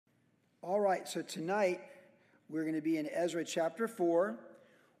All right, so tonight we're going to be in Ezra chapter 4.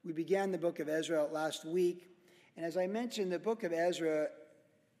 We began the book of Ezra last week. And as I mentioned, the book of Ezra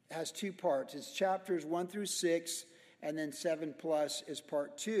has two parts. It's chapters 1 through 6, and then 7 plus is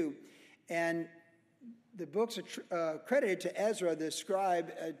part 2. And the books are credited to Ezra, the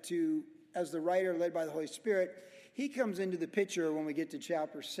scribe, as the writer led by the Holy Spirit. He comes into the picture when we get to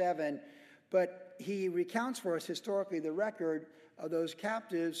chapter 7, but he recounts for us historically the record of those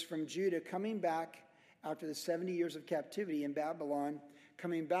captives from Judah coming back after the 70 years of captivity in Babylon,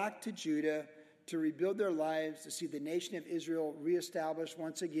 coming back to Judah to rebuild their lives, to see the nation of Israel reestablished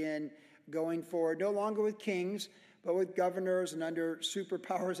once again, going forward, no longer with kings, but with governors and under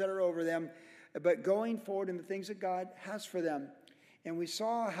superpowers that are over them, but going forward in the things that God has for them. And we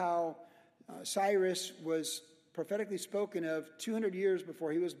saw how Cyrus was prophetically spoken of 200 years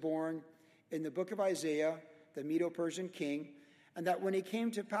before he was born in the book of Isaiah, the Medo-Persian king, and that when he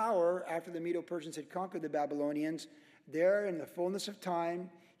came to power after the Medo-Persians had conquered the Babylonians, there in the fullness of time,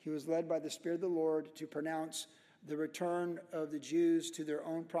 he was led by the Spirit of the Lord to pronounce the return of the Jews to their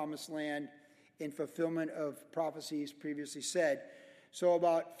own promised land in fulfillment of prophecies previously said. So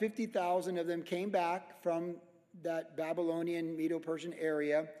about 50,000 of them came back from that Babylonian Medo-Persian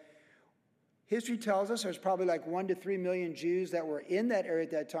area. History tells us there's probably like 1 to 3 million Jews that were in that area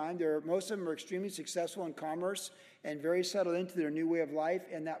at that time. Most of them are extremely successful in commerce and very settled into their new way of life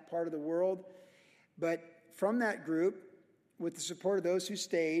in that part of the world. But from that group, with the support of those who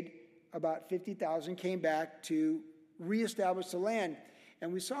stayed, about 50,000 came back to reestablish the land.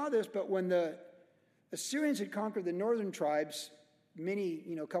 And we saw this, but when the Assyrians had conquered the northern tribes,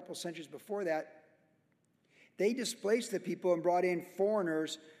 a couple centuries before that, they displaced the people and brought in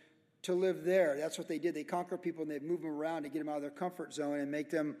foreigners to live there. That's what they did. They conquered people and they'd move them around to get them out of their comfort zone and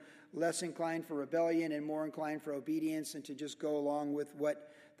make them less inclined for rebellion and more inclined for obedience and to just go along with what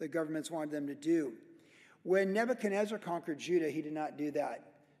the governments wanted them to do. When Nebuchadnezzar conquered Judah, he did not do that.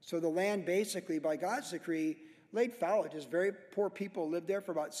 So the land basically, by God's decree, laid fallow. Just very poor people lived there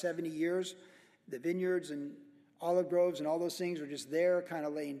for about 70 years. The vineyards and olive groves and all those things were just there, kind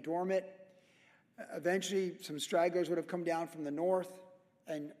of laying dormant. Eventually, some stragglers would have come down from the north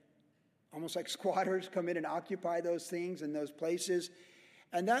and almost like squatters come in and occupy those things and those places.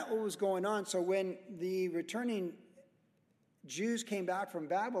 And that's what was going on. So when the returning Jews came back from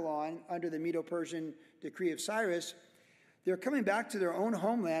Babylon under the Medo-Persian decree of Cyrus, they're coming back to their own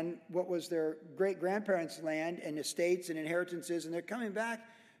homeland, what was their great-grandparents' land and estates and inheritances, and they're coming back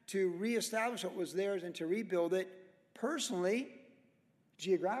to reestablish what was theirs and to rebuild it personally,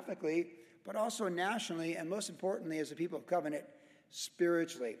 geographically, but also nationally, and most importantly, as a people of covenant,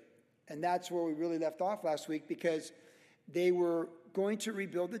 spiritually. And that's where we really left off last week, because they were going to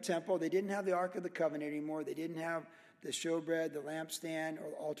rebuild the temple. They didn't have the Ark of the Covenant anymore. They didn't have the showbread, the lampstand, or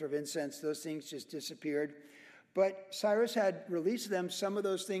the altar of incense. Those things just disappeared. But Cyrus had released them some of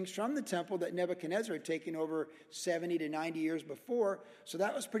those things from the temple that Nebuchadnezzar had taken over 70 to 90 years before. So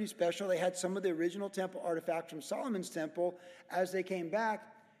that was pretty special. They had some of the original temple artifacts from Solomon's temple as they came back.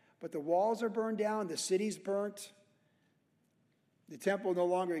 But the walls are burned down. The city's burnt. The temple no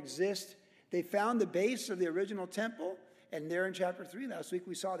longer exists. They found the base of the original temple, and there in chapter 3 last week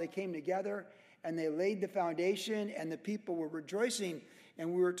we saw they came together and they laid the foundation, and the people were rejoicing.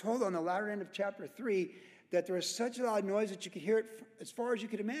 And we were told on the latter end of chapter 3 that there was such a loud noise that you could hear it as far as you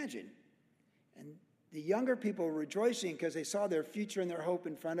could imagine. And the younger people were rejoicing because they saw their future and their hope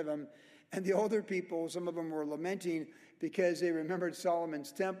in front of them. And the older people, some of them were lamenting because they remembered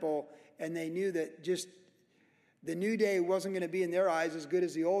Solomon's temple, and they knew that just the new day wasn't going to be in their eyes as good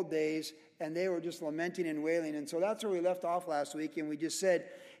as the old days, and they were just lamenting and wailing. And so that's where we left off last week, and we just said,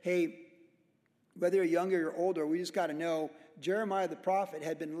 hey, whether you're younger or older, we just got to know Jeremiah the prophet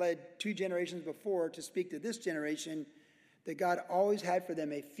had been led 2 generations before to speak to this generation that God always had for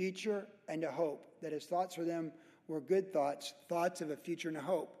them a future and a hope, that his thoughts for them were good thoughts, thoughts of a future and a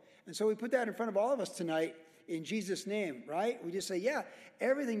hope. And so we put that in front of all of us tonight in Jesus' name, right? We just say, yeah,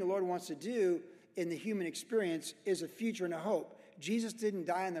 everything the Lord wants to do in the human experience is a future and a hope. Jesus didn't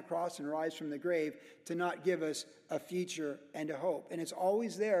die on the cross and rise from the grave to not give us a future and a hope. And it's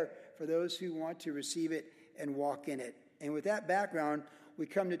always there for those who want to receive it and walk in it. And with that background, we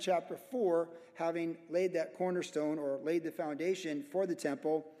come to chapter 4, having laid that cornerstone or laid the foundation for the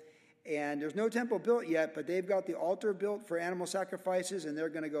temple. And there's no temple built yet, but they've got the altar built for animal sacrifices, and they're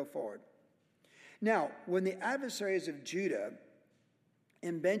going to go forward. Now, when the adversaries of Judah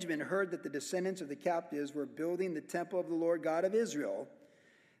and Benjamin heard that the descendants of the captives were building the temple of the Lord God of Israel,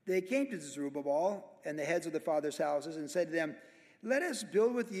 they came to Zerubbabel and the heads of the fathers' houses and said to them, "Let us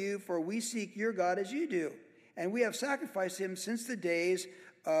build with you, for we seek your God as you do. And we have sacrificed him since the days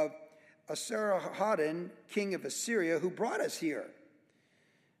of Esarhaddon, king of Assyria, who brought us here.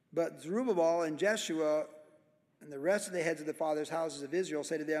 But Zerubbabel and Jeshua and the rest of the heads of the fathers' houses of Israel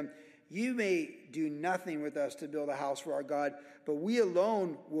say to them, you may do nothing with us to build a house for our God, but we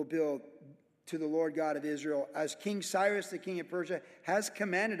alone will build to the Lord God of Israel, as King Cyrus, the king of Persia, has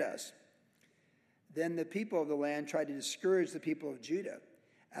commanded us. Then the people of the land tried to discourage the people of Judah,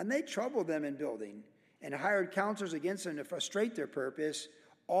 and they troubled them in building and hired counselors against them to frustrate their purpose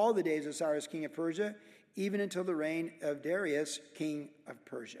all the days of Cyrus, king of Persia, even until the reign of Darius, king of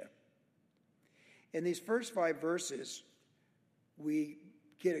Persia. In these first 5 verses, we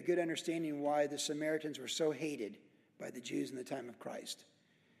get a good understanding why the Samaritans were so hated by the Jews in the time of Christ.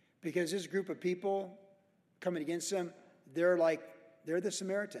 Because this group of people coming against them, they're the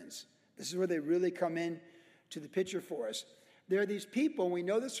Samaritans. This is where they really come in to the picture for us. There are these people, and we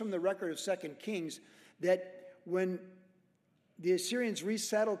know this from the record of 2 Kings, that when the Assyrians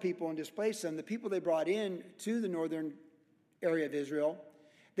resettled people and displaced them, the people they brought in to the northern area of Israel,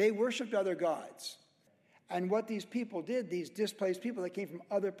 they worshipped other gods. And what these people did, these displaced people that came from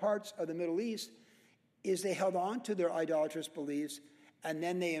other parts of the Middle East, is they held on to their idolatrous beliefs, and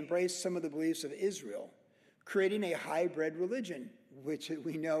then they embraced some of the beliefs of Israel, creating a hybrid religion, which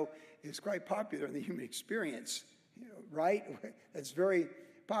we know is quite popular in the human experience, right? It's very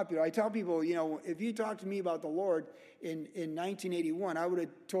popular. I tell people, if you talk to me about the Lord in 1981, I would have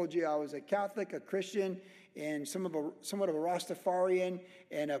told you I was a Catholic, a Christian, and somewhat of a Rastafarian,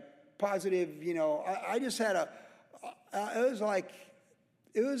 and a positive, I just had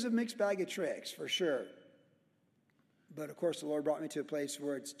it was a mixed bag of tricks, for sure. But of course, the Lord brought me to a place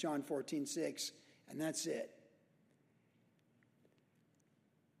where it's John 14:6, and that's it.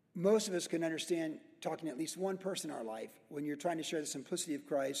 Most of us can understand talking to at least one person in our life when you're trying to share the simplicity of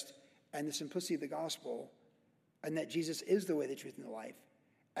Christ and the simplicity of the gospel, and that Jesus is the way, the truth, and the life.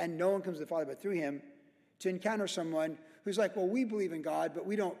 And no one comes to the Father but through him. To encounter someone who's like, well, we believe in God, but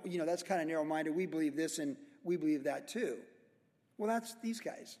we don't, that's kind of narrow-minded. We believe this and we believe that too. Well, that's these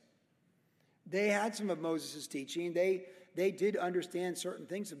guys. They had some of Moses' teaching. They did understand certain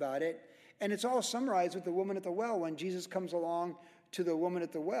things about it. And it's all summarized with the woman at the well when Jesus comes along to the woman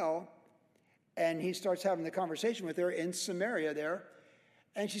at the well, and he starts having the conversation with her in Samaria there.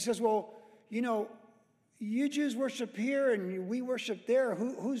 And she says, well, you Jews worship here and we worship there.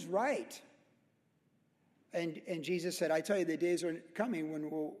 Who's right? And Jesus said, I tell you, the days are coming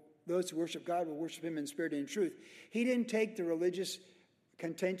when those who worship God will worship him in spirit and in truth. He didn't take the religious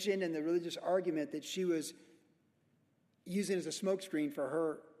contention and the religious argument that she was using as a smokescreen for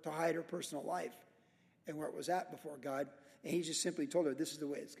her to hide her personal life and where it was at before God. And he just simply told her, this is the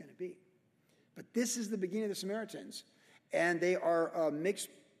way it's going to be. But this is the beginning of the Samaritans. And they are a mixed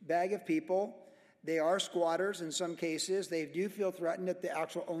bag of people. They are squatters in some cases. They do feel threatened that the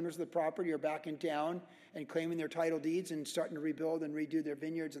actual owners of the property are back in town and claiming their title deeds and starting to rebuild and redo their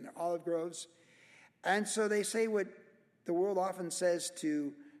vineyards and their olive groves. And so they say what the world often says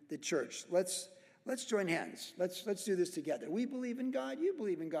to the church. Let's join hands. Let's do this together. We believe in God. You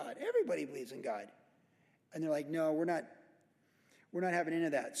believe in God. Everybody believes in God. And they're like, no, we're not having any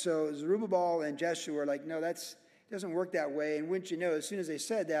of that. So Zerubbabel and Jeshua are like, no, it doesn't work that way. And wouldn't you know, as soon as they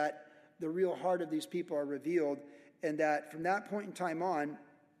said that, the real heart of these people are revealed, and that from that point in time on,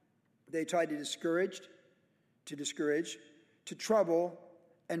 they tried to discourage, to trouble,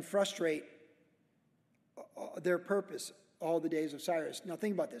 and frustrate their purpose all the days of Cyrus. Now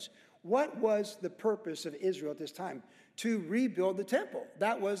think about this. What was the purpose of Israel at this time? To rebuild the temple.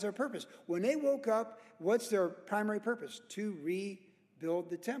 That was their purpose. When they woke up, what's their primary purpose? To rebuild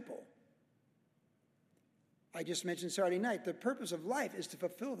the temple. I just mentioned Saturday night, the purpose of life is to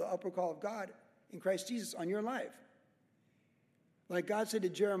fulfill the upward call of God in Christ Jesus on your life. Like God said to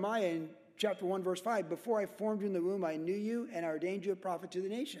Jeremiah in chapter 1, verse 5, before I formed you in the womb, I knew you and I ordained you a prophet to the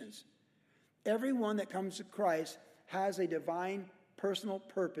nations. Everyone that comes to Christ has a divine personal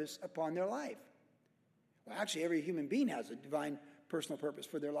purpose upon their life. Well, actually, every human being has a divine personal purpose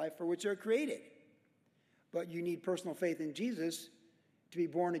for their life for which they're created. But you need personal faith in Jesus to be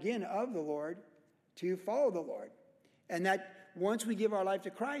born again of the Lord, to follow the Lord. And that once we give our life to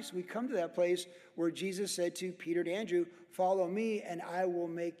Christ, we come to that place where Jesus said to Peter and Andrew, follow me and I will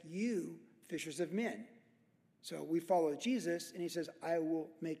make you fishers of men. So we follow Jesus and he says, I will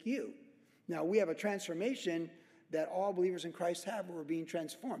make you. Now we have a transformation that all believers in Christ have where we're being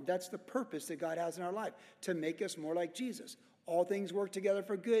transformed. That's the purpose that God has in our life, to make us more like Jesus. All things work together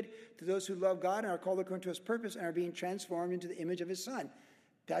for good to those who love God and are called according to his purpose and are being transformed into the image of his Son.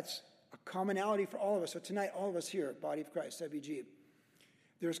 That's a commonality for all of us. So tonight, all of us here, Body of Christ, WG,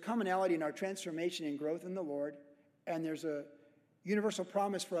 there's commonality in our transformation and growth in the Lord, and there's a universal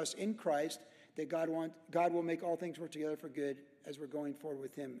promise for us in Christ that God will make all things work together for good as we're going forward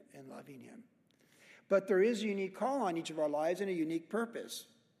with him and loving him. But there is a unique call on each of our lives and a unique purpose.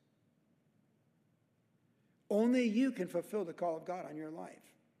 Only you can fulfill the call of God on your life.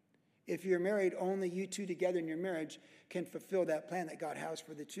 If you're married, only you two together in your marriage can fulfill that plan that God has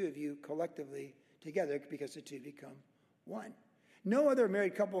for the two of you collectively together, because the two become one. No other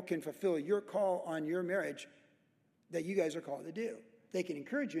married couple can fulfill your call on your marriage that you guys are called to do. They can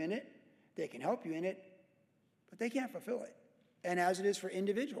encourage you in it, they can help you in it, but they can't fulfill it. And as it is for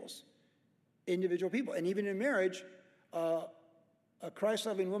individual people. And even in marriage, a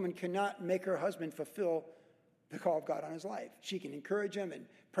Christ-loving woman cannot make her husband fulfill the call of God on his life. She can encourage him and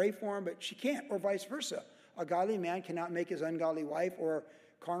pray for him, but she can't, or vice versa. A godly man cannot make his ungodly wife or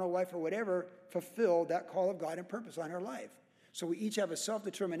carnal wife or whatever fulfill that call of God and purpose on her life. So we each have a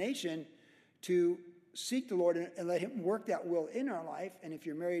self-determination to seek the Lord and let him work that will in our life. And if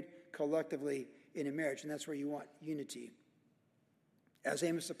you're married, collectively in a marriage, and that's where you want unity. As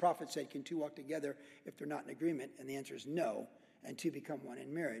Amos the prophet said, can two walk together if they're not in agreement? And the answer is no, and two become one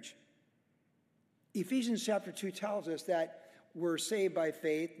in marriage. Ephesians chapter 2 tells us that we're saved by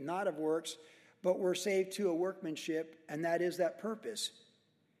faith, not of works, but we're saved to a workmanship, and that is that purpose.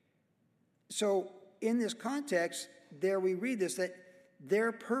 So in this context, there we read this, that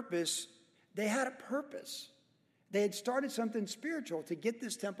their purpose, they had a purpose. They had started something spiritual to get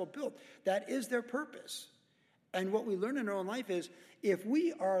this temple built. That is their purpose. And what we learn in our own life is, if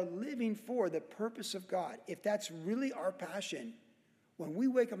we are living for the purpose of God, if that's really our passion, when we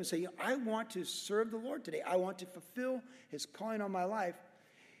wake up and say, I want to serve the Lord today, I want to fulfill his calling on my life,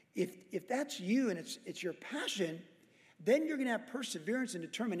 if that's you and it's your passion, then you're going to have perseverance and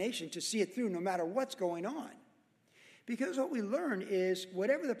determination to see it through no matter what's going on. Because what we learn is,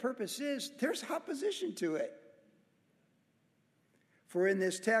 whatever the purpose is, there's opposition to it. For in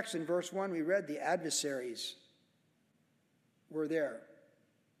this text, in verse 1, we read the adversaries were there.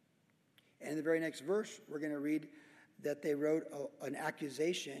 And in the very next verse, we're going to read that they wrote an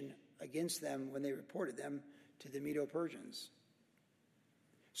accusation against them when they reported them to the Medo-Persians.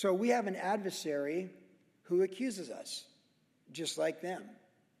 So we have an adversary who accuses us, just like them.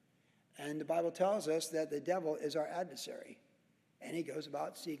 And the Bible tells us that the devil is our adversary, and he goes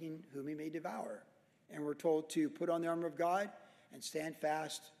about seeking whom he may devour. And we're told to put on the armor of God and stand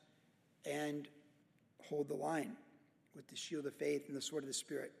fast and hold the line with the shield of faith and the sword of the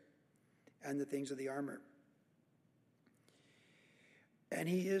Spirit and the things of the armor. And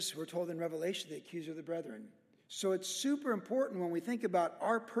he is, we're told in Revelation, the accuser of the brethren. So it's super important when we think about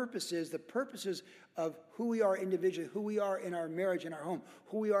our purposes, the purposes of who we are individually, who we are in our marriage, in our home,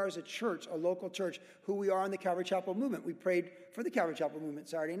 who we are as a church, a local church, who we are in the Calvary Chapel movement. We prayed for the Calvary Chapel movement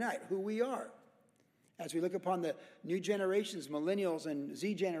Saturday night, who we are. As we look upon the new generations, millennials and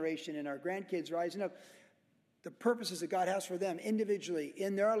Z generation, and our grandkids rising up, the purposes that God has for them individually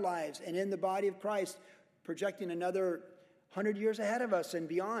in their lives and in the body of Christ, projecting another 100 years ahead of us and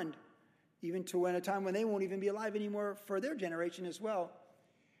beyond, even to a time when they won't even be alive anymore for their generation as well.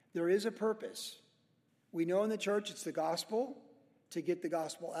 There is a purpose. We know in the church it's the gospel, to get the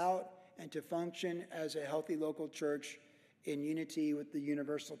gospel out and to function as a healthy local church in unity with the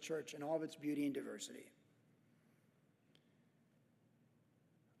universal church and all of its beauty and diversity.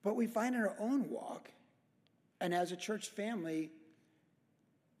 But we find in our own walk, and as a church family,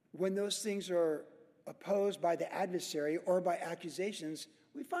 when those things are opposed by the adversary or by accusations,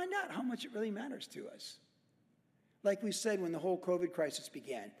 we find out how much it really matters to us. Like we said when the whole COVID crisis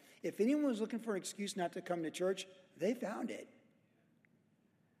began, if anyone was looking for an excuse not to come to church, they found it.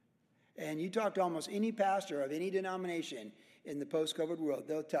 And you talk to almost any pastor of any denomination in the post-COVID world,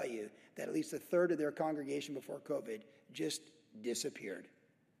 they'll tell you that at least a third of their congregation before COVID just disappeared.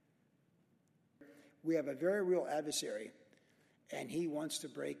 We have a very real adversary, and he wants to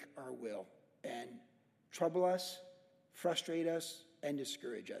break our will and trouble us, frustrate us, and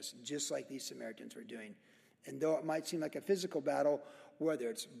discourage us, just like these Samaritans were doing. And though it might seem like a physical battle, whether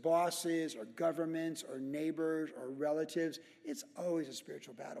it's bosses or governments or neighbors or relatives, it's always a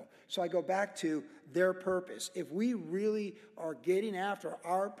spiritual battle. So I go back to their purpose. If we really are getting after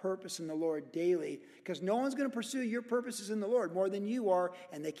our purpose in the Lord daily, because no one's going to pursue your purposes in the Lord more than you are,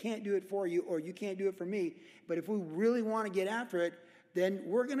 and they can't do it for you, or you can't do it for me. But if we really want to get after it, then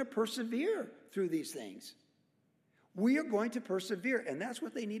we're going to persevere through these things. We are going to persevere, and that's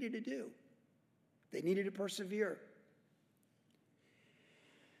what they needed to do. They needed to persevere.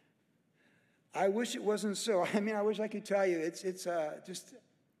 I wish it wasn't so. I mean, I wish I could tell you it's just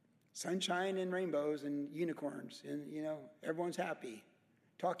sunshine and rainbows and unicorns, and everyone's happy.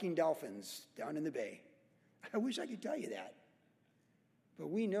 Talking dolphins down in the bay. I wish I could tell you that. But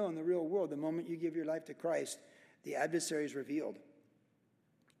we know in the real world, the moment you give your life to Christ, the adversary is revealed.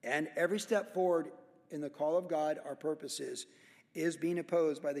 And every step forward in the call of God, our purposes, is being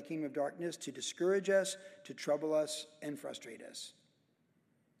opposed by the kingdom of darkness to discourage us, to trouble us, and frustrate us.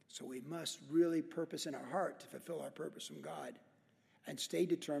 So we must really purpose in our heart to fulfill our purpose from God and stay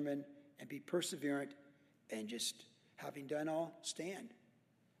determined and be perseverant and just, having done all, stand.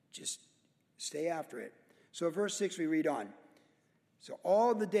 Just stay after it. So verse 6, we read on. So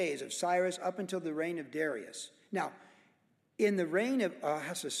all the days of Cyrus up until the reign of Darius. Now, in the reign of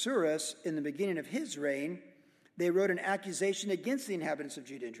Ahasuerus, in the beginning of his reign, they wrote an accusation against the inhabitants of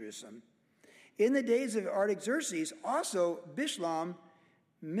Judah and Jerusalem. In the days of Artaxerxes, also Bishlam,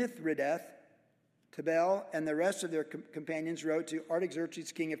 Mithridath, Tabel, and the rest of their companions wrote to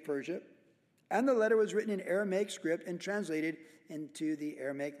Artaxerxes, king of Persia, and the letter was written in Aramaic script and translated into the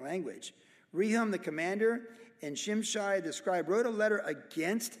Aramaic language. Rehum, the commander, and Shimshai, the scribe, wrote a letter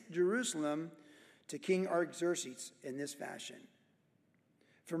against Jerusalem to King Artaxerxes in this fashion.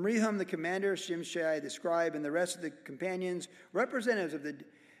 From Rehum, the commander, Shimshai, the scribe, and the rest of the companions, representatives of the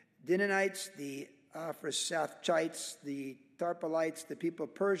Dinanites, the Aphrasathites, the Tarpalites, the people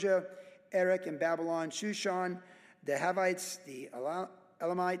of Persia, Erech and Babylon, Shushan, the Havites, the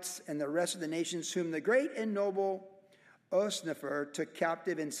Elamites, and the rest of the nations whom the great and noble Osnapher took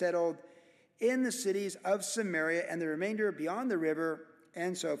captive and settled in the cities of Samaria and the remainder beyond the river,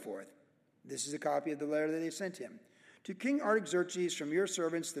 and so forth. This is a copy of the letter that they sent him. To King Artaxerxes, from your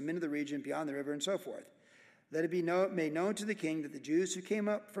servants, the men of the region beyond the river, and so forth. Let it be made known to the king that the Jews who came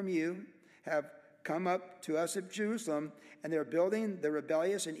up from you have come up to us at Jerusalem, and they are building the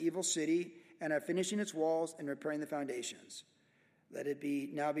rebellious and evil city, and are finishing its walls and repairing the foundations. Let it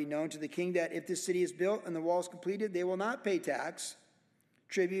now be known to the king that if this city is built and the walls completed, they will not pay tax,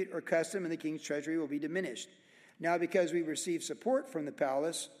 tribute, or custom, and the king's treasury will be diminished. Now, because we receive support from the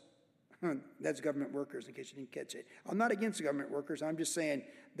palace, that's government workers, in case you didn't catch it. I'm not against government workers. I'm just saying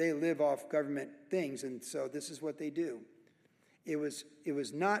they live off government things, and so this is what they do. It was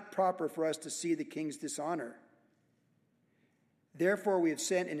not proper for us to see the king's dishonor. Therefore, we have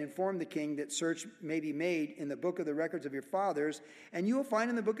sent and informed the king that search may be made in the book of the records of your fathers, and you will find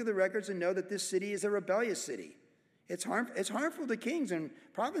in the book of the records and know that this city is a rebellious city. It's harmful to kings and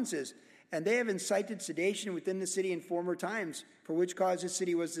provinces, and they have incited sedation within the city in former times, for which cause this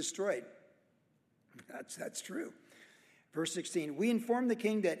city was destroyed. That's true. Verse 16, we inform the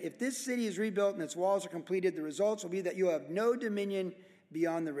king that if this city is rebuilt and its walls are completed, the results will be that you have no dominion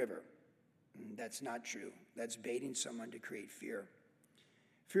beyond the river. That's not true. That's baiting someone to create fear.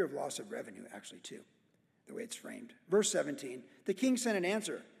 Fear of loss of revenue, actually, too, the way it's framed. Verse 17, the king sent an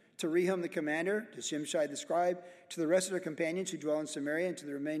answer to Rehum the commander, to Shimshai the scribe, to the rest of their companions who dwell in Samaria, and to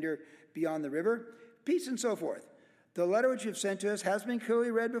the remainder beyond the river, peace and so forth. The letter which you have sent to us has been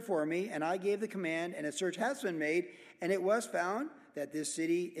clearly read before me, and I gave the command, and a search has been made, and it was found that this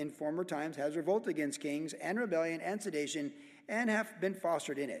city in former times has revolted against kings and rebellion and sedation, and have been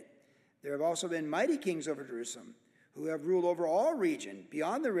fostered in it. There have also been mighty kings over Jerusalem, who have ruled over all region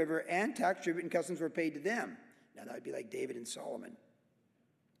beyond the river, and tax, tribute, and customs were paid to them. Now that would be like David and Solomon.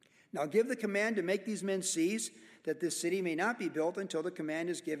 Now give the command to make these men cease, that this city may not be built until the command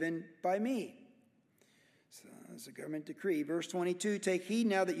is given by me. So that's a government decree. Verse 22, take heed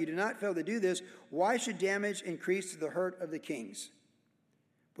now that you do not fail to do this. Why should damage increase to the hurt of the kings?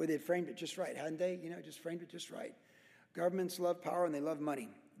 Boy, they framed it just right, hadn't they? Just framed it just right. Governments love power and they love money.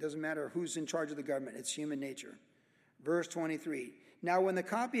 It doesn't matter who's in charge of the government. It's human nature. Verse 23, now when the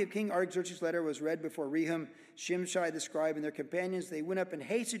copy of King Artaxerxes' letter was read before Rehum, Shimshai the scribe, and their companions, they went up and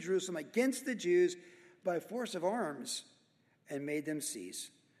hasted Jerusalem against the Jews by force of arms and made them cease.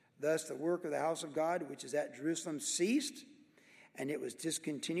 Thus the work of the house of God, which is at Jerusalem, ceased, and it was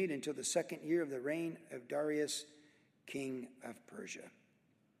discontinued until the second year of the reign of Darius, king of Persia.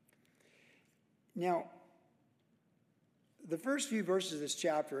 Now, the first few verses of this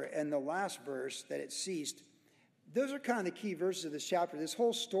chapter and the last verse that it ceased, those are kind of the key verses of this chapter. This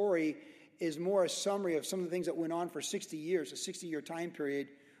whole story is more a summary of some of the things that went on for 60 years, a 60-year time period,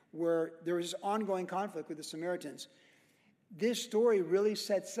 where there was ongoing conflict with the Samaritans. This story really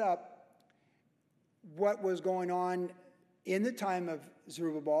sets up what was going on in the time of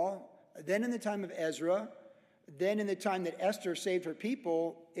Zerubbabel, then in the time of Ezra, then in the time that Esther saved her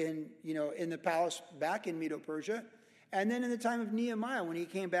people in the palace back in Medo-Persia, and then in the time of Nehemiah when he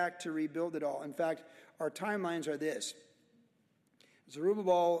came back to rebuild it all. In fact, our timelines are this.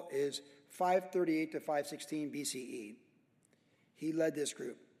 Zerubbabel is 538 to 516 BCE. He led this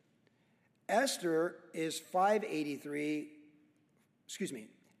group. Esther is 483,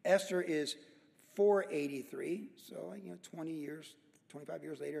 so 20 years, 25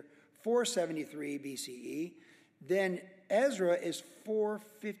 years later, 473 BCE. Then Ezra is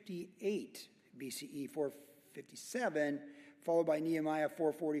 458 BCE, 457, followed by Nehemiah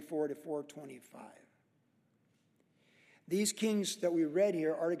 444 to 425. These kings that we read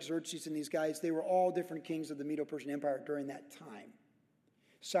here, Artaxerxes and these guys, they were all different kings of the Medo-Persian Empire during that time.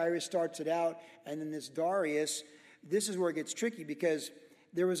 Cyrus starts it out, and then this Darius, this is where it gets tricky because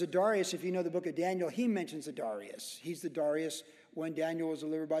there was a Darius, if you know the book of Daniel, he mentions a Darius. He's the Darius when Daniel was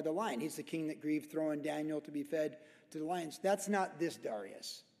delivered by the lion. He's the king that grieved throwing Daniel to be fed to the lions. That's not this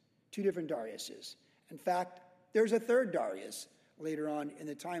Darius. Two different Dariuses. In fact, there's a third Darius later on in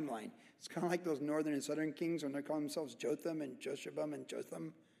the timeline. It's kind of like those northern and southern kings when they call themselves Jotham and Joshabam and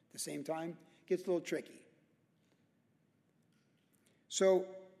Jotham at the same time. It gets a little tricky. So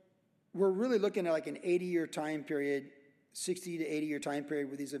we're really looking at like an 80-year time period, 60 to 80-year time period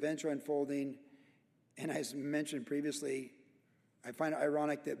where these events are unfolding. And as mentioned previously, I find it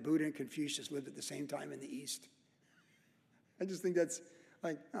ironic that Buddha and Confucius lived at the same time in the East. I just think that's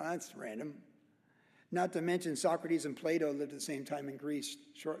like, oh, that's random. Not to mention Socrates and Plato lived at the same time in Greece,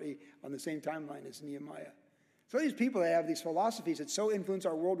 shortly on the same timeline as Nehemiah. So these people that have these philosophies that so influence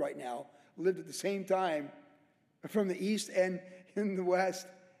our world right now lived at the same time from the East and in the West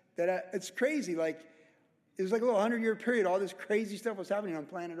that it's crazy. Like, it was like a little 100-year period. All this crazy stuff was happening on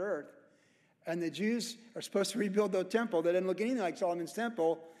planet Earth. And the Jews are supposed to rebuild their temple that doesn't look anything like Solomon's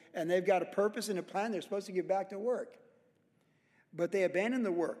temple, and they've got a purpose and a plan. They're supposed to get back to work. But they abandoned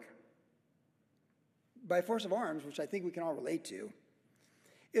the work by force of arms, which I think we can all relate to.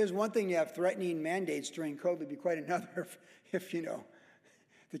 It was one thing to have threatening mandates during COVID. It'd be quite another if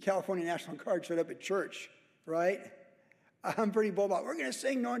the California National Guard showed up at church, right? I'm pretty bold about, we're going to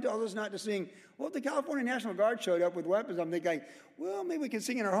sing, no one tells us not to sing. Well, if the California National Guard showed up with weapons, I'm thinking, well, maybe we can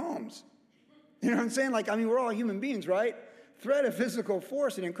sing in our homes. You know what I'm saying? Like, I mean, we're all human beings, right? Threat of physical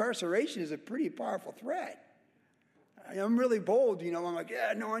force and incarceration is a pretty powerful threat. I'm really bold, I'm like,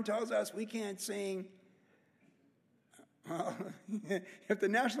 yeah, no one tells us we can't sing. If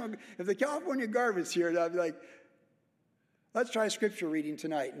the California Guard was here, I'd be like, let's try scripture reading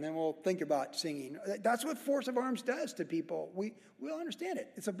tonight, and then we'll think about singing. That's what force of arms does to people. We'll understand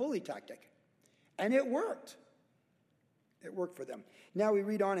it. It's a bully tactic. And it worked. It worked for them. Now we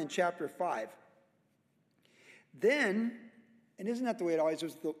read on in chapter 5. Then, and isn't that the way it always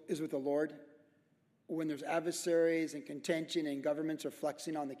is with the Lord? When there's adversaries and contention and governments are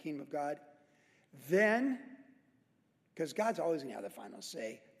flexing on the kingdom of God, then, because God's always going to have the final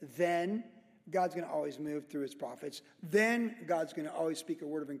say, then God's going to always move through his prophets. Then God's going to always speak a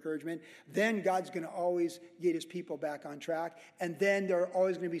word of encouragement. Then God's going to always get his people back on track. And then there are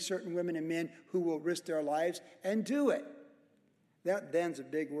always going to be certain women and men who will risk their lives and do it. That then's a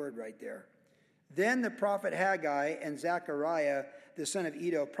big word right there. Then the prophet Haggai and Zechariah, the son of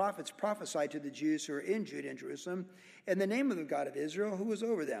Iddo, prophets, prophesied to the Jews who are in Judah and Jerusalem in the name of the God of Israel who was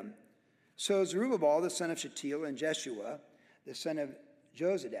over them. So Zerubbabel, the son of Shealtiel, and Jeshua, the son of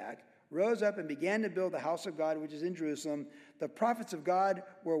Jozadak, rose up and began to build the house of God, which is in Jerusalem. The prophets of God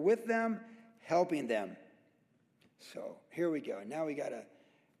were with them, helping them. So here we go. Now we got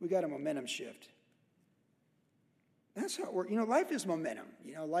a momentum shift. That's how it works. Life is momentum.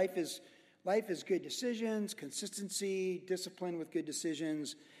 Life is good decisions, consistency, discipline with good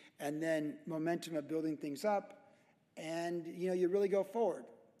decisions, and then momentum of building things up. And, you really go forward.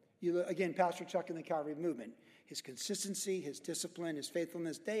 Again, Pastor Chuck in the Calvary movement. His consistency, his discipline, his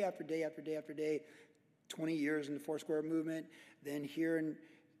faithfulness, day after day after day after day, 20 years in the Foursquare movement, then here in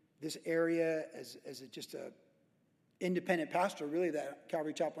this area as just a independent pastor, really, that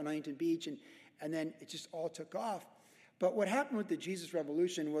Calvary Chapel in Huntington Beach, and then it just all took off. But what happened with the Jesus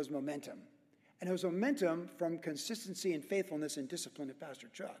Revolution was momentum. And it was momentum from consistency and faithfulness and discipline of Pastor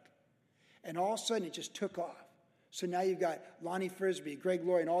Chuck. And all of a sudden, it just took off. So now you've got Lonnie Frisbee, Greg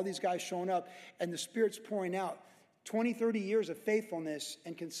Laurie, and all these guys showing up, and the Spirit's pouring out. 20, 30 years of faithfulness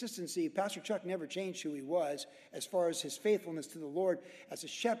and consistency. Pastor Chuck never changed who he was as far as his faithfulness to the Lord. As a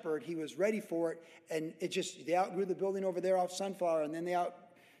shepherd, he was ready for it, and they outgrew the building over there off Sunflower, and then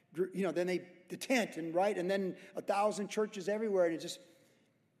the tent, and then 1,000 churches everywhere, and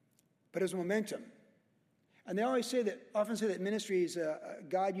but it was momentum. And they often say that ministry is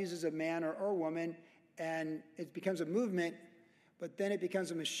God uses a man or woman, and it becomes a movement, but then it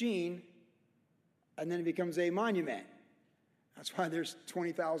becomes a machine, and then it becomes a monument. That's why there's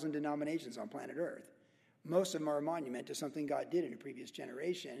 20,000 denominations on planet Earth. Most of them are a monument to something God did in a previous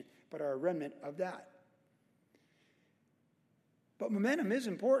generation, but are a remnant of that. But momentum is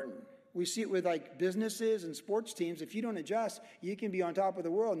important. We see it with like businesses and sports teams. If you don't adjust, you can be on top of the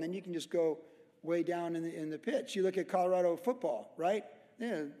world, and then you can just go way down in the pitch. You look at Colorado football, right?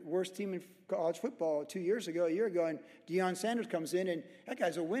 Yeah, worst team in college football a year ago, and Deion Sanders comes in, and that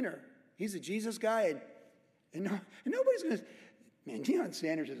guy's a winner. He's a Jesus guy, and nobody's going to, man, Deion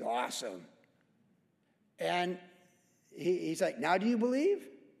Sanders is awesome. And he's like, now do you believe?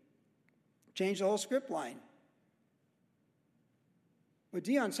 Change the whole script line. But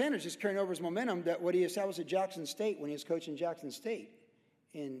Deion Sanders is carrying over his momentum that what he established at Jackson State when he was coaching Jackson State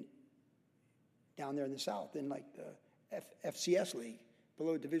down there in the South in like the FCS league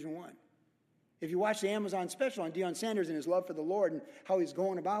below Division I. If you watch the Amazon special on Deion Sanders and his love for the Lord and how he's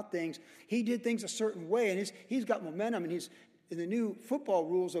going about things, he did things a certain way, and he's got momentum, and he's in the new football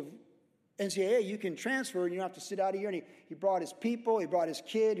rules of NCAA, you can transfer and you don't have to sit out a year. And he brought his people, he brought his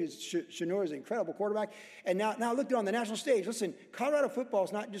kid, who's Shanur is an incredible quarterback. And now look, they're on the national stage. Listen, Colorado football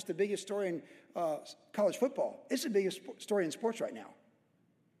is not just the biggest story in college football. It's the biggest story in sports right now.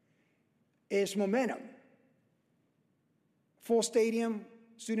 It's momentum. Full stadium,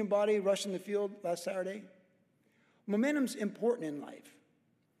 student body rushing the field last Saturday. Momentum's important in life.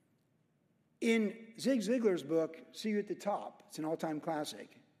 In Zig Ziglar's book, See You at the Top, it's an all-time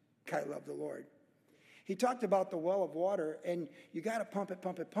classic. I love the Lord. He talked about the well of water, and you got to pump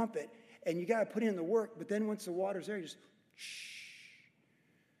it, and you got to put in the work, but then once the water's there, you just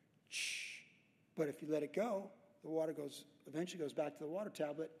shh. But if you let it go, the water eventually goes back to the water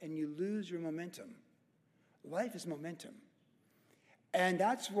tablet, and you lose your momentum. Life is momentum. And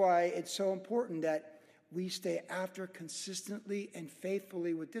that's why it's so important that we stay after consistently and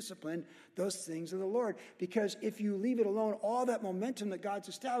faithfully with discipline those things of the Lord. Because if you leave it alone, all that momentum that God's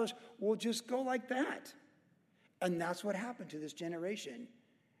established will just go like that. And that's what happened to this generation.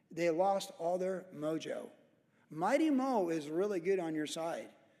 They lost all their mojo. Mighty Mo is really good on your side.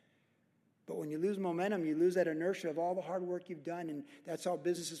 But when you lose momentum, you lose that inertia of all the hard work you've done, and that's how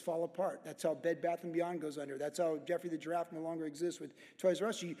businesses fall apart. That's how Bed Bath & Beyond goes under. That's how Jeffrey the Giraffe no longer exists with Toys R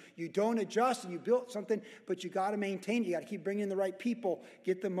Us. You don't adjust, and you built something, but you got to maintain it. You got to keep bringing in the right people.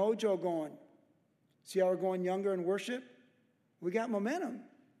 Get the mojo going. See how we're going younger in worship? We got momentum.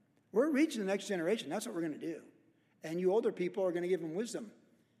 We're reaching the next generation. That's what we're going to do. And you older people are going to give them wisdom,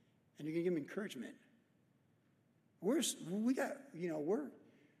 and you're going to give them encouragement. We're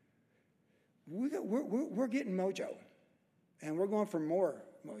getting mojo, and we're going for more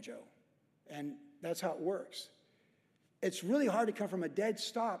mojo, and that's how it works. It's really hard to come from a dead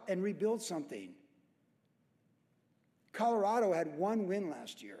stop and rebuild something. Colorado had one win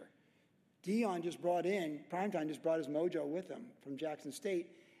last year. Primetime just brought his mojo with him from Jackson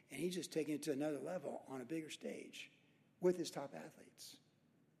State, and he's just taking it to another level on a bigger stage with his top athletes.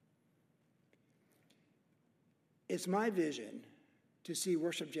 It's my vision to see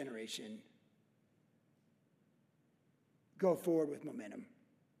worship generation go forward with momentum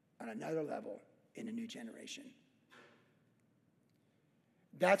on another level in a new generation.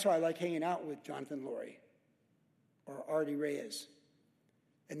 That's why I like hanging out with Jonathan Laurie or Artie Reyes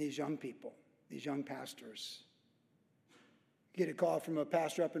and these young people, these young pastors. Get a call from a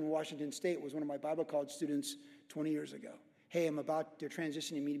pastor up in Washington State, was one of my Bible college students 20 years ago. Hey, they're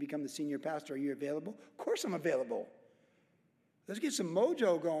transitioning me to become the senior pastor. Are you available? Of course I'm available. Let's get some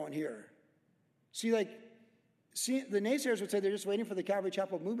mojo going here. See, the naysayers would say they're just waiting for the Calvary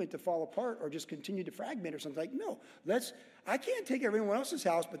Chapel movement to fall apart or just continue to fragment or something. Like, no, I can't take everyone else's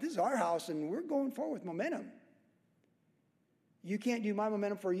house, but this is our house, and we're going forward with momentum. You can't do my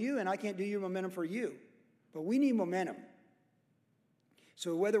momentum for you, and I can't do your momentum for you. But we need momentum.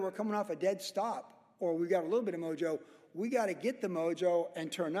 So whether we're coming off a dead stop or we got a little bit of mojo, we got to get the mojo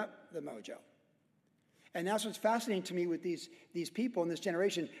and turn up the mojo. And that's what's fascinating to me with these people in this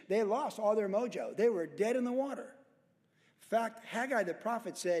generation. They lost all their mojo. They were dead in the water. In fact, Haggai the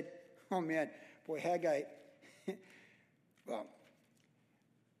prophet said, oh man, boy, Haggai, well,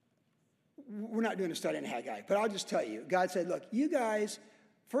 we're not doing a study on Haggai, but I'll just tell you. God said, look, you guys,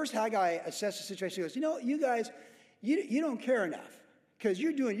 first Haggai assessed the situation. He goes, you guys, you don't care enough because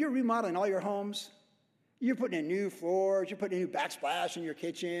you're remodeling all your homes. You're putting in new floors. You're putting a new backsplash in your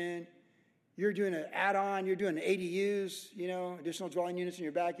kitchen. You're doing an add-on. You're doing ADUs, additional dwelling units in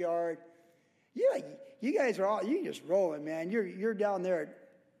your backyard. You guys are you're just rolling, man. You're down there at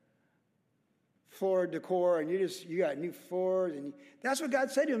floor decor, and you got new floors, and that's what God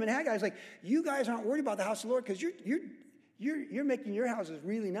said to him. And Haggai's like, you guys aren't worried about the house of the Lord because you're making your houses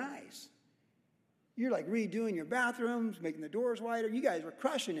really nice. You're like redoing your bathrooms, making the doors wider. You guys are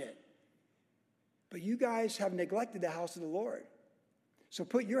crushing it. But you guys have neglected the house of the Lord. So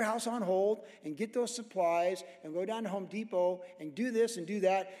put your house on hold and get those supplies and go down to Home Depot and do this and do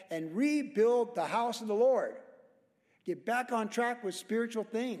that and rebuild the house of the Lord. Get back on track with spiritual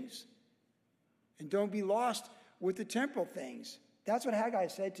things. And don't be lost with the temporal things. That's what Haggai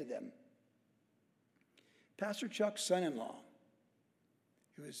said to them. Pastor Chuck's son-in-law,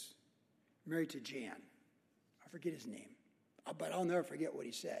 who was married to Jan, I forget his name, but I'll never forget what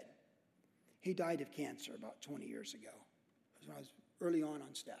he said. He died of cancer about 20 years ago. It was when I was early on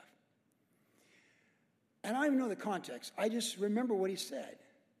staff. And I don't even know the context. I just remember what he said.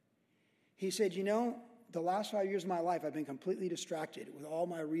 He said, the last 5 years of my life, I've been completely distracted with all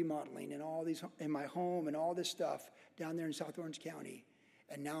my remodeling and all these in my home and all this stuff down there in South Orange County.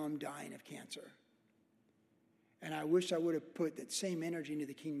 And now I'm dying of cancer. And I wish I would have put that same energy into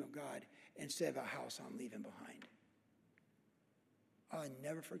the kingdom of God instead of a house I'm leaving behind. I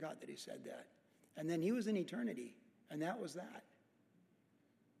never forgot that he said that. And then he was in eternity, and that was that.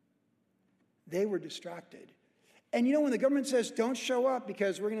 They were distracted. And when the government says, don't show up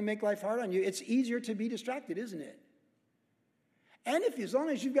because we're going to make life hard on you, it's easier to be distracted, isn't it? And as long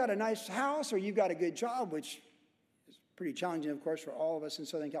as you've got a nice house or you've got a good job, which is pretty challenging, of course, for all of us in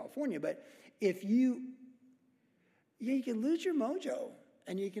Southern California, but if you can lose your mojo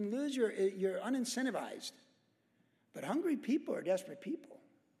and you can lose you're unincentivized. But hungry people are desperate people.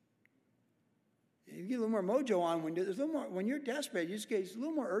 You get a little more mojo on when you're desperate. You just get a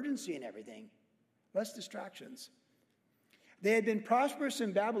little more urgency in everything, less distractions. They had been prosperous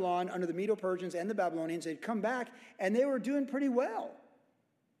in Babylon under the Medo-Persians and the Babylonians. They'd come back and they were doing pretty well.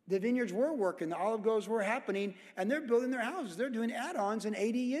 The vineyards were working, the olive groves were happening, and they're building their houses. They're doing add-ons and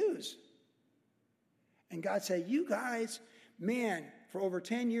ADUs. And God said, you guys, man, for over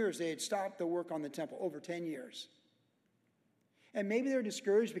 10 years they had stopped the work on the temple, over 10 years. And maybe they were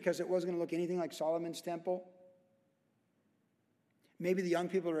discouraged because it wasn't going to look anything like Solomon's temple. Maybe the young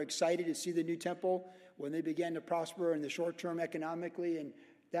people are excited to see the new temple when they began to prosper in the short term economically, and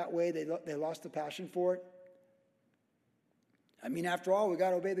that way they lost the passion for it. I mean, after all, we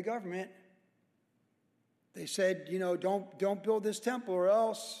got to obey the government. They said, don't build this temple or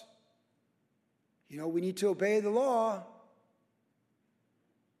else, we need to obey the law.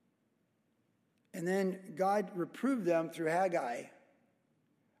 And then God reproved them through Haggai.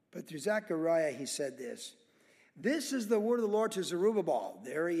 But through Zechariah, he said this. This is the word of the Lord to Zerubbabel.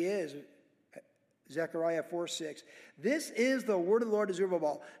 There he is. Zechariah 4:6. This is the word of the Lord to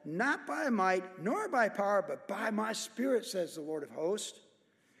Zerubbabel. Not by might, nor by power, but by my spirit, says the Lord of hosts.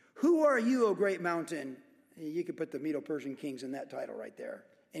 Who are you, O great mountain? You could put the Medo-Persian kings in that title right there.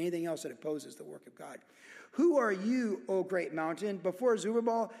 Anything else that opposes the work of God. Who are you, O great mountain? Before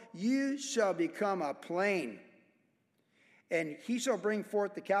Zerubbabel, you shall become a plain. And he shall bring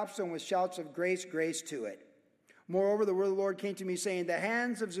forth the capstone with shouts of grace, grace to it. Moreover, the word of the Lord came to me, saying, the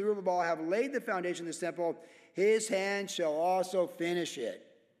hands of Zerubbabel have laid the foundation of this temple. His hand shall also finish it.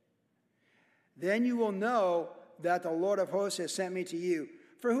 Then you will know that the Lord of hosts has sent me to you.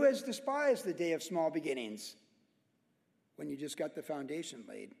 For who has despised the day of small beginnings? When you just got the foundation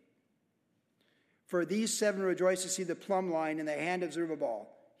laid. For these 7 rejoice to see the plumb line in the hand of Zerubbabel.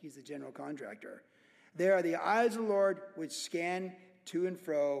 He's the general contractor. They are the eyes of the Lord which scan to and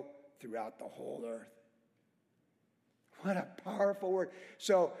fro throughout the whole earth. What a powerful word.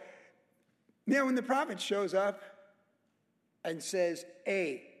 So, when the prophet shows up and says,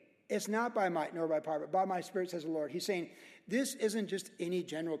 hey, it's not by might nor by power, but by my spirit, says the Lord. He's saying, this isn't just any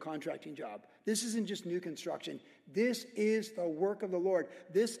general contracting job. This isn't just new construction. This is the work of the Lord.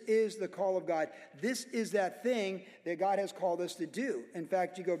 This is the call of God. This is that thing that God has called us to do. In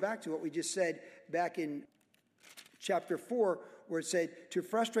fact, you go back to what we just said back in chapter 4, where it said, to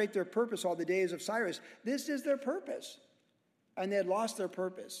frustrate their purpose all the days of Cyrus. This is their purpose. And they had lost their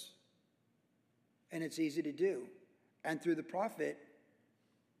purpose. And it's easy to do. And through the prophet,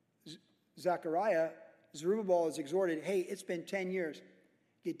 Zechariah, Zerubbabel is exhorted, hey, it's been 10 years.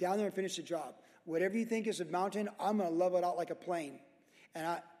 Get down there and finish the job. Whatever you think is a mountain, I'm going to level it out like a plain.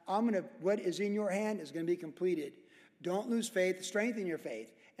 And what is in your hand is going to be completed. Don't lose faith. Strengthen your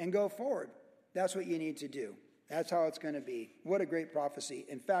faith and go forward. That's what you need to do. That's how it's going to be. What a great prophecy.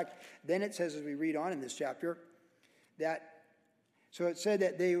 In fact, then it says as we read on in this chapter so it said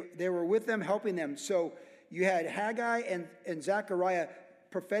that they were with them, helping them. So you had Haggai and Zechariah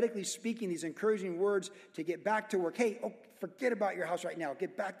prophetically speaking these encouraging words to get back to work. Hey, forget about your house right now.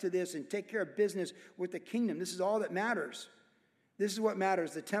 Get back to this and take care of business with the kingdom. This is all that matters. This is what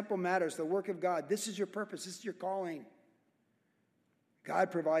matters. The temple matters. The work of God. This is your purpose. This is your calling.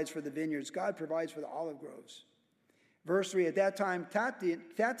 God provides for the vineyards. God provides for the olive groves. Verse 3, at that time,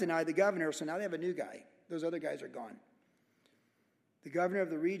 Tattenai, the governor, so now they have a new guy. Those other guys are gone. The governor of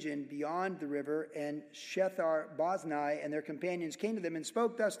the region beyond the river, and Shethar-Boznai and their companions came to them and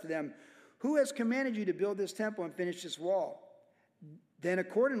spoke thus to them, who has commanded you to build this temple and finish this wall? Then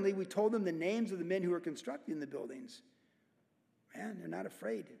accordingly, we told them the names of the men who were constructing the buildings. Man, they're not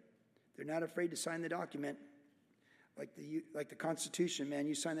afraid. They're not afraid to sign the document. Like the Constitution, man,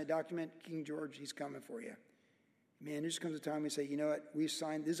 you sign the document, King George, he's coming for you. Man, there just comes a time we say, you know what, we've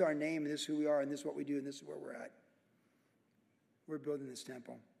signed, this is our name, and this is who we are, and this is what we do, and this is where we're at. We're building this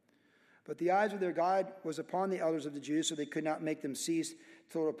temple. But the eyes of their God was upon the elders of the Jews, so they could not make them cease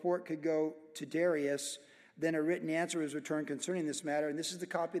till a report could go to Darius. Then a written answer was returned concerning this matter, and this is the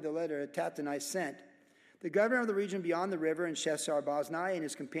copy of the letter Tattenai sent. The governor of the region beyond the river, and Sheshar-Boznai and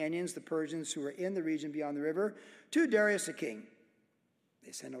his companions, the Persians who were in the region beyond the river, to Darius the king.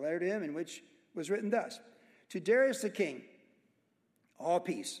 They sent a letter to him in which was written thus: To Darius the king, all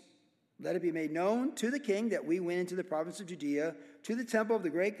peace. Let it be made known to the king that we went into the province of Judea to the temple of the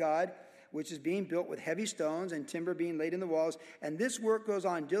great God, which is being built with heavy stones and timber being laid in the walls, and this work goes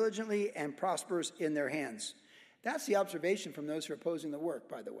on diligently and prospers in their hands. That's the observation from those who are opposing the work,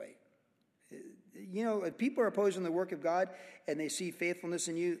 by the way. You know, if people are opposing the work of God and they see faithfulness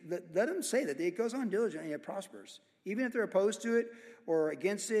in you, let them say that it goes on diligently and it prospers. Even if they're opposed to it or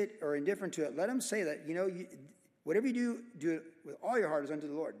against it or indifferent to it, let them say that, you know, whatever you do, do it with all your heart as unto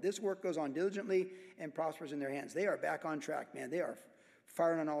the Lord. This work goes on diligently and prospers in their hands. They are back on track, man. They are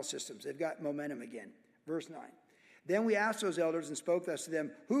firing on all systems. They've got momentum again. Verse 9. Then we asked those elders and spoke thus to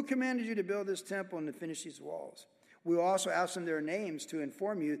them, who commanded you to build this temple and to finish these walls? We will also ask them their names to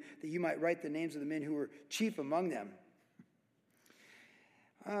inform you that you might write the names of the men who were chief among them.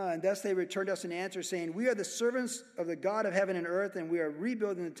 And thus they returned us an answer saying, we are the servants of the God of heaven and earth, and we are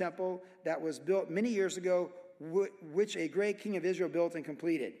rebuilding the temple that was built many years ago, which a great king of Israel built and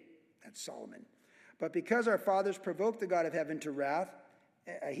completed. That's Solomon. But because our fathers provoked the God of heaven to wrath,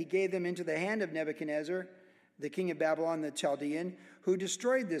 he gave them into the hand of Nebuchadnezzar, the king of Babylon, the Chaldean, who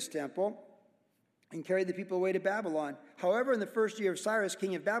destroyed this temple and carried the people away to Babylon. However, in the first year of Cyrus,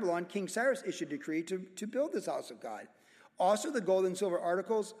 king of Babylon, King Cyrus issued a decree to build this house of God. Also the gold and silver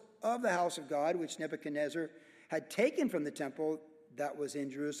articles of the house of God, which Nebuchadnezzar had taken from the temple that was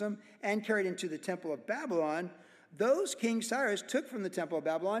in Jerusalem and carried into the temple of Babylon, those King Cyrus took from the temple of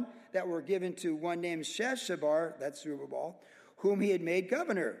Babylon that were given to one named Sheshbazzar, that's Zerubbabel, whom he had made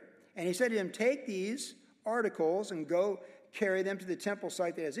governor. And he said to him, take these articles and go carry them to the temple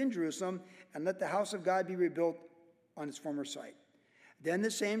site that is in Jerusalem, and let the house of God be rebuilt on its former site. Then the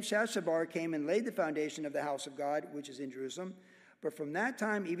same Sheshbazzar came and laid the foundation of the house of God, which is in Jerusalem. But from that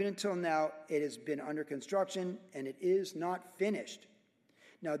time, even until now, it has been under construction, and it is not finished.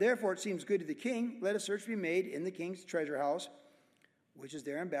 Now, therefore, it seems good to the king. Let a search be made in the king's treasure house, which is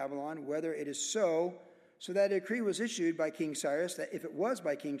there in Babylon, whether it is so that a decree was issued by King Cyrus, that if it was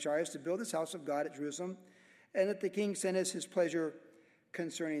by King Cyrus, to build this house of God at Jerusalem, and that the king send us his pleasure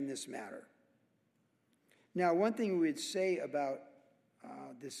concerning this matter. Now, one thing we would say about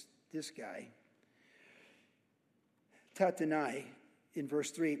this guy, Tattenai, in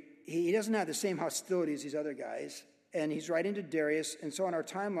verse 3, he doesn't have the same hostility as these other guys, and he's writing to Darius. And so on our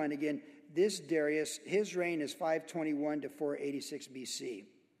timeline, again, this Darius, his reign is 521 to 486 BC.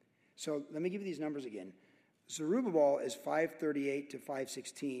 So let me give you these numbers again. Zerubbabel is 538 to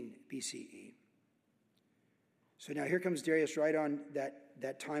 516 BCE. So now here comes Darius right on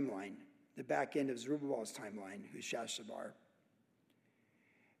that timeline, the back end of Zerubbabel's timeline, who's Sheshbazzar.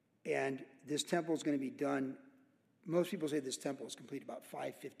 And this temple is going to be done, most people say this temple is complete about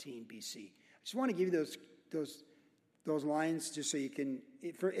 515 BC. I just want to give you those lines just so you can,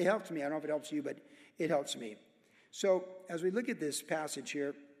 it helps me. I don't know if it helps you, but it helps me. So as we look at this passage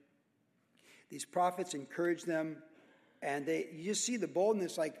here, these prophets encourage them, and you just see the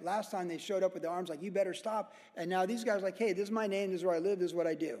boldness. Like last time they showed up with their arms like, you better stop. And now these guys are like, hey, this is my name, this is where I live, this is what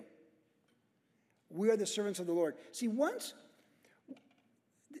I do. We are the servants of the Lord. See, once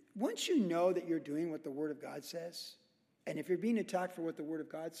you know that you're doing what the Word of God says, and if you're being attacked for what the Word of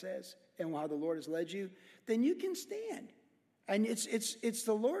God says and how the Lord has led you, then you can stand. And it's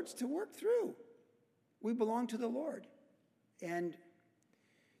the Lord's to work through. We belong to the Lord. And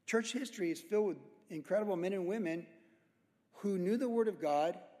church history is filled with incredible men and women who knew the Word of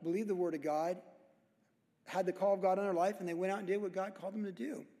God, believed the Word of God, had the call of God on their life, and they went out and did what God called them to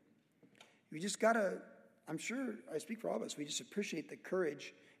do. We just got to, I'm sure, I speak for all of us, we just appreciate the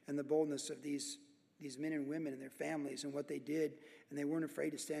courage and the boldness of these men and women and their families and what they did, and they weren't afraid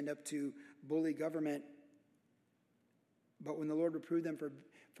to stand up to bully government. But when the Lord reproved them for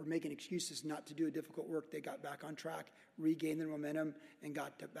making excuses not to do a difficult work, they got back on track, regained their momentum, and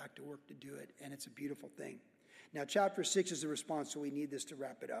got back to work to do it. And it's a beautiful thing. Now, chapter 6 is the response, so we need this to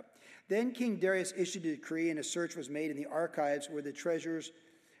wrap it up. Then King Darius issued a decree, and a search was made in the archives where the treasures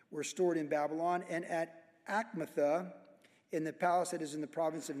were stored in Babylon, and at Achmetha in the palace that is in the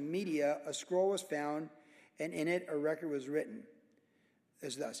province of Media, a scroll was found, and in it a record was written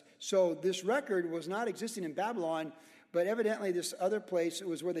as thus. So this record was not existing in Babylon, but evidently this other place, it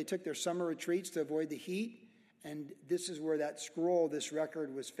was where they took their summer retreats to avoid the heat. And this is where that scroll, this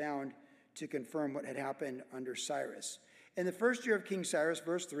record, was found to confirm what had happened under Cyrus. In the first year of King Cyrus,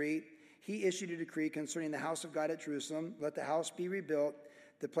 verse 3, he issued a decree concerning the house of God at Jerusalem. Let the house be rebuilt,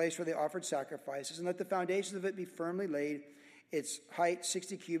 the place where they offered sacrifices, and let the foundations of it be firmly laid, its height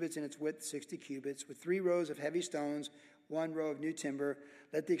 60 cubits and its width 60 cubits, with 3 rows of heavy stones, 1 row of new timber.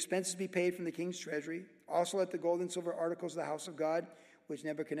 Let the expenses be paid from the king's treasury. Also let the gold and silver articles of the house of God, which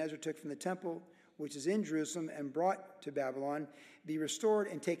Nebuchadnezzar took from the temple, which is in Jerusalem, and brought to Babylon, be restored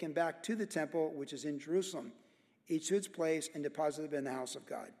and taken back to the temple, which is in Jerusalem, each to its place, and deposited in the house of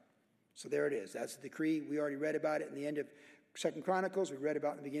God. So there it is. That's the decree. We already read about it in the end of 2 Chronicles. We read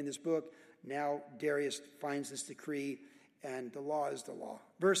about it in the beginning of this book. Now Darius finds this decree, and the law is the law.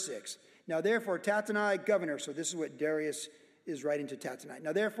 Verse 6. Now therefore Tattenai, governor. So this is what Darius is writing to Tattenai.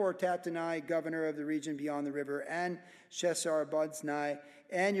 Now therefore Tattenai, governor of the region beyond the river, and Sheshar-Boznai,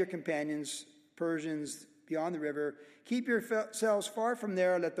 and your companions, Persians beyond the river, keep yourselves far from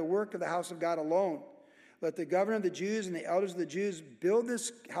there. Let the work of the house of God alone. Let the governor of the Jews and the elders of the Jews build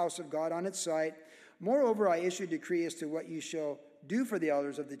this house of God on its site. Moreover, I issue a decree as to what you shall do for the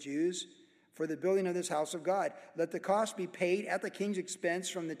elders of the Jews for the building of this house of God. Let the cost be paid at the king's expense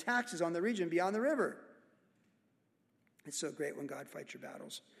from the taxes on the region beyond the river. It's so great when God fights your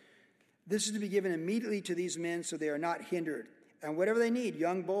battles. This is to be given immediately to these men so they are not hindered. And whatever they need,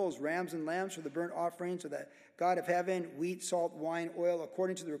 young bulls, rams, and lambs for the burnt offerings of the God of heaven, wheat, salt, wine, oil,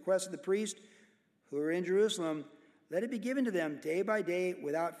 according to the request of the priest who are in Jerusalem, let it be given to them day by day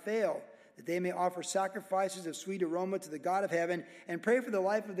without fail, that they may offer sacrifices of sweet aroma to the God of heaven and pray for the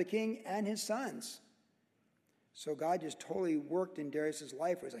life of the king and his sons. So God just totally worked in Darius'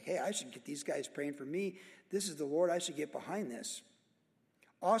 life where he's like, hey, I should get these guys praying for me. This is the Lord. I should get behind this.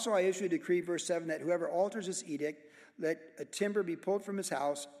 Also, I issue a decree, verse 7, that whoever alters this edict, let a timber be pulled from his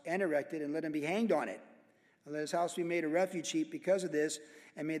house and erected, and let him be hanged on it. And let his house be made a refuge heap because of this.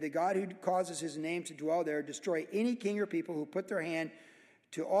 And may the God who causes his name to dwell there destroy any king or people who put their hand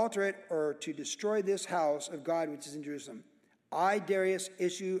to alter it or to destroy this house of God which is in Jerusalem. I, Darius,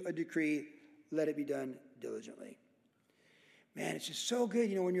 issue a decree. Let it be done diligently. Man, it's just so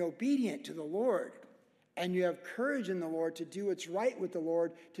good, when you're obedient to the Lord and you have courage in the Lord to do what's right with the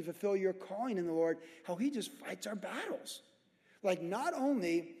Lord, to fulfill your calling in the Lord, how he just fights our battles. Like, not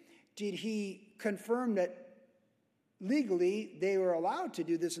only did he confirm that legally they were allowed to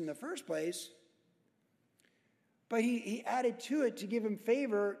do this in the first place, but he added to it to give him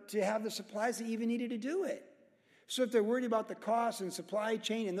favor to have the supplies that he even needed to do it. So if they're worried about the cost and supply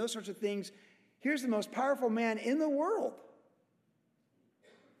chain and those sorts of things, here's the most powerful man in the world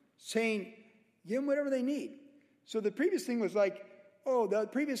saying, give them whatever they need. So the previous thing was like, the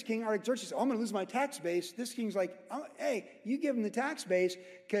previous king, Artaxerxes, I'm going to lose my tax base. This king's like, hey, you give them the tax base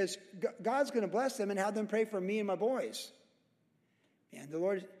because God's going to bless them and have them pray for me and my boys. Man, the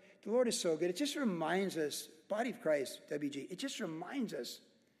Lord is so good. It just reminds us, body of Christ, WG, it just reminds us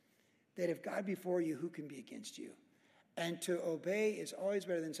that if God be for you, who can be against you? And to obey is always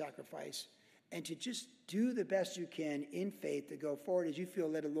better than sacrifice. And to just do the best you can in faith to go forward as you feel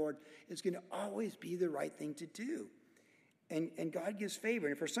led of the Lord is going to always be the right thing to do. And God gives favor.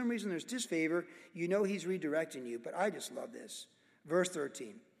 And if for some reason there's disfavor, he's redirecting you. But I just love this. Verse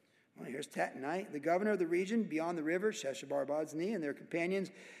 13. Well, here's Tattenai, the governor of the region beyond the river, Sheshar-Boznai, and their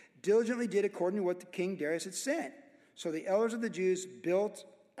companions diligently did according to what the king Darius had sent. So the elders of the Jews built,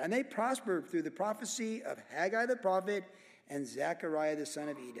 and they prospered through the prophecy of Haggai the prophet and Zechariah the son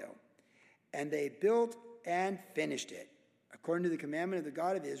of Iddo. And they built and finished it, according to the commandment of the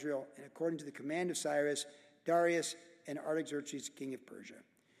God of Israel, and according to the command of Cyrus, Darius, and Artaxerxes, king of Persia.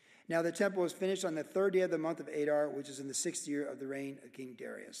 Now the temple was finished on the 3rd day of the month of Adar, which is in the 6th year of the reign of King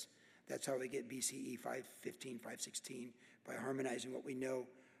Darius. That's how we get BCE 515, 516, by harmonizing what we know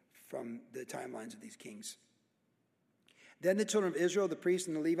from the timelines of these kings. Then the children of Israel, the priests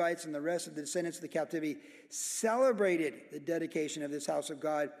and the Levites, and the rest of the descendants of the captivity celebrated the dedication of this house of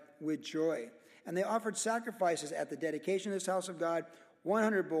God with joy. And they offered sacrifices at the dedication of this house of God,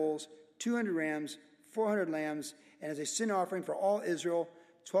 100 bulls, 200 rams, 400 lambs, and as a sin offering for all Israel,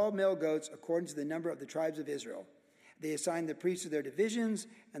 12 male goats according to the number of the tribes of Israel. They assigned the priests to their divisions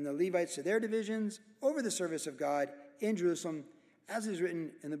and the Levites to their divisions over the service of God in Jerusalem, as is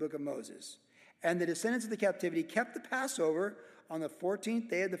written in the book of Moses. And the descendants of the captivity kept the Passover on the 14th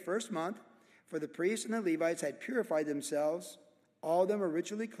day of the first month, for the priests and the Levites had purified themselves. All of them were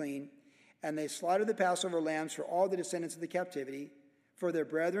ritually clean, And they slaughtered the Passover lambs for all the descendants of the captivity, for their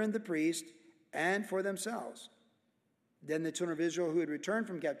brethren the priests, and for themselves. Then the children of Israel who had returned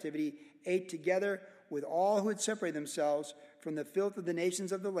from captivity ate together with all who had separated themselves from the filth of the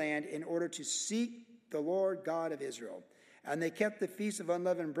nations of the land in order to seek the Lord God of Israel. And they kept the feast of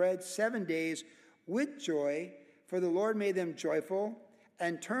unleavened bread 7 days with joy, for the Lord made them joyful,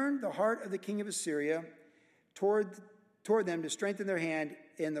 and turned the heart of the king of Assyria toward them to strengthen their hand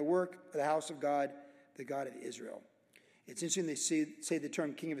in the work of the house of God, the God of Israel. It's interesting they say the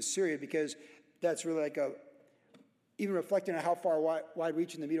term king of Assyria because that's really like even reflecting on how far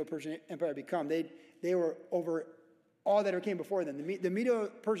wide-reaching the Medo-Persian Empire had become. They were over all that came before them. The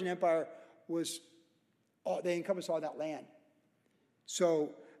Medo-Persian Empire they encompassed all that land. So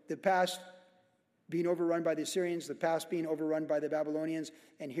the past being overrun by the Assyrians, the past being overrun by the Babylonians,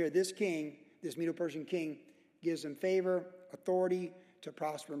 and here this king, this Medo-Persian king, gives them favor, authority to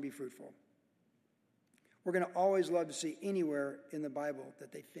prosper and be fruitful. We're going to always love to see anywhere in the Bible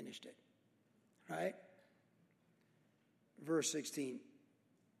that they finished it. Right? Verse 16.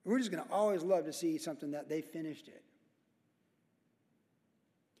 We're just going to always love to see something that they finished it.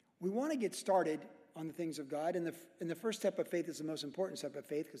 We want to get started on the things of God, and the first step of faith is the most important step of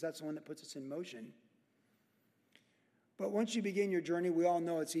faith because that's the one that puts us in motion. But once you begin your journey, we all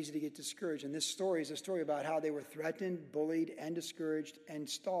know it's easy to get discouraged. And this story is a story about how they were threatened, bullied, and discouraged and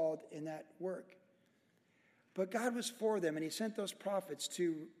stalled in that work. But God was for them, and he sent those prophets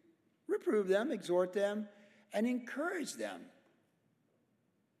to reprove them, exhort them, and encourage them.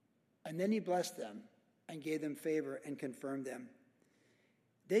 And then he blessed them and gave them favor and confirmed them.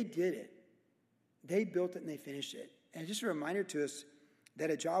 They did it. They built it and they finished it. And just a reminder to us that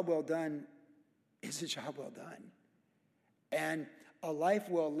a job well done is a job well done. And a life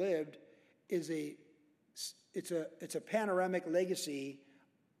well lived is it's a panoramic legacy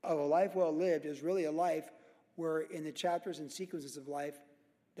of a life well lived is really a life where in the chapters and sequences of life,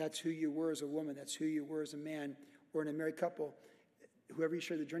 that's who you were as a woman, that's who you were as a man, or in a married couple, whoever you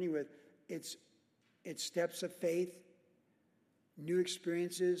share the journey with, it's steps of faith, new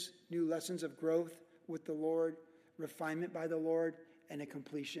experiences, new lessons of growth with the Lord, refinement by the Lord, and a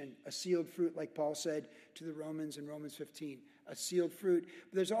completion, a sealed fruit, like Paul said to the Romans in Romans 15, a sealed fruit.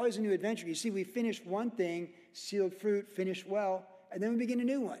 But there's always a new adventure. You see, we finished one thing, sealed fruit, finished well, and then we begin a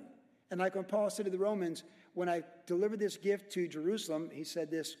new one. And like when Paul said to the Romans, when I delivered this gift to Jerusalem, he said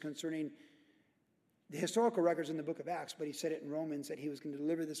this concerning the historical records in the book of Acts, but he said it in Romans that he was going to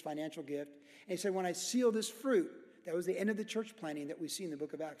deliver this financial gift. And he said, when I seal this fruit, that was the end of the church planting that we see in the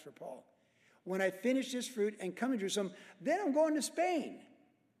book of Acts for Paul. When I finish this fruit and come to Jerusalem, then I'm going to Spain.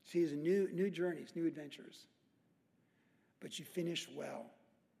 See, it's new journeys, new adventures. But you finish well.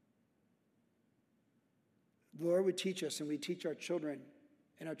 The Lord would teach us, and we teach our children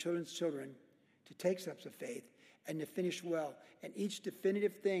and our children's children to take steps of faith and to finish well. And each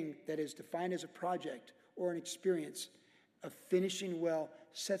definitive thing that is defined as a project or an experience of finishing well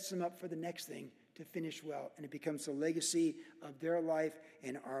sets them up for the next thing to finish well. And it becomes the legacy of their life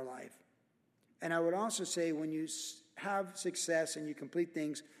and our life. And I would also say when you have success and you complete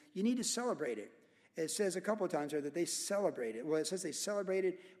things, you need to celebrate it. It says a couple of times there that they celebrated. Well, it says they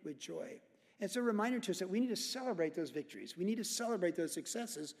celebrated with joy. And it's a reminder to us that we need to celebrate those victories. We need to celebrate those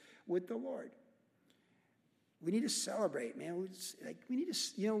successes with the Lord. We need to celebrate, man. We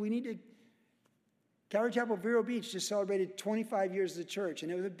need to. Calvary Chapel Vero Beach just celebrated 25 years as a church,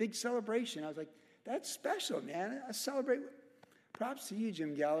 and it was a big celebration. I was like, that's special, man. I celebrate. Props to you,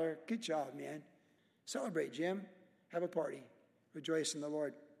 Jim Galler. Good job, man. Celebrate, Jim. Have a party. Rejoice in the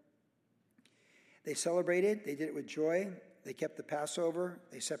Lord. They celebrated. They did it with joy. They kept the Passover.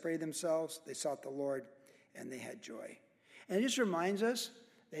 They separated themselves. They sought the Lord, and they had joy. And it just reminds us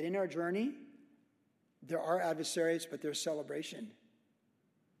that in our journey, there are adversaries, but there's celebration.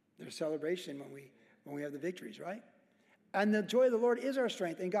 There's celebration when we have the victories, right? And the joy of the Lord is our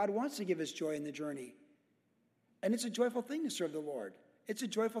strength, and God wants to give us joy in the journey. And it's a joyful thing to serve the Lord. It's a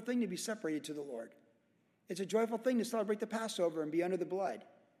joyful thing to be separated to the Lord. It's a joyful thing to celebrate the Passover and be under the blood.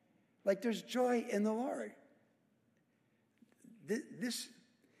 Like there's joy in the Lord. This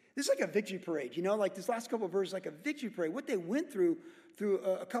is like a victory parade, you know, like this last couple of verses, like a victory parade, what they went through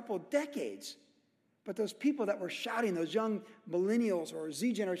a couple of decades. But those people that were shouting, those young millennials or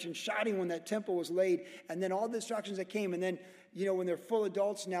Z generation shouting when that temple was laid, and then all the distractions that came, and then, you know, when they're full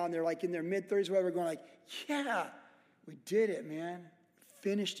adults now and they're like in their mid-30s, whatever, going like, yeah, we did it, man.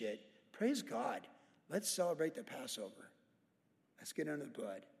 Finished it. Praise God. Let's celebrate the Passover. Let's get under the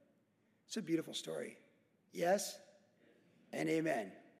blood. It's a beautiful story. Yes and amen.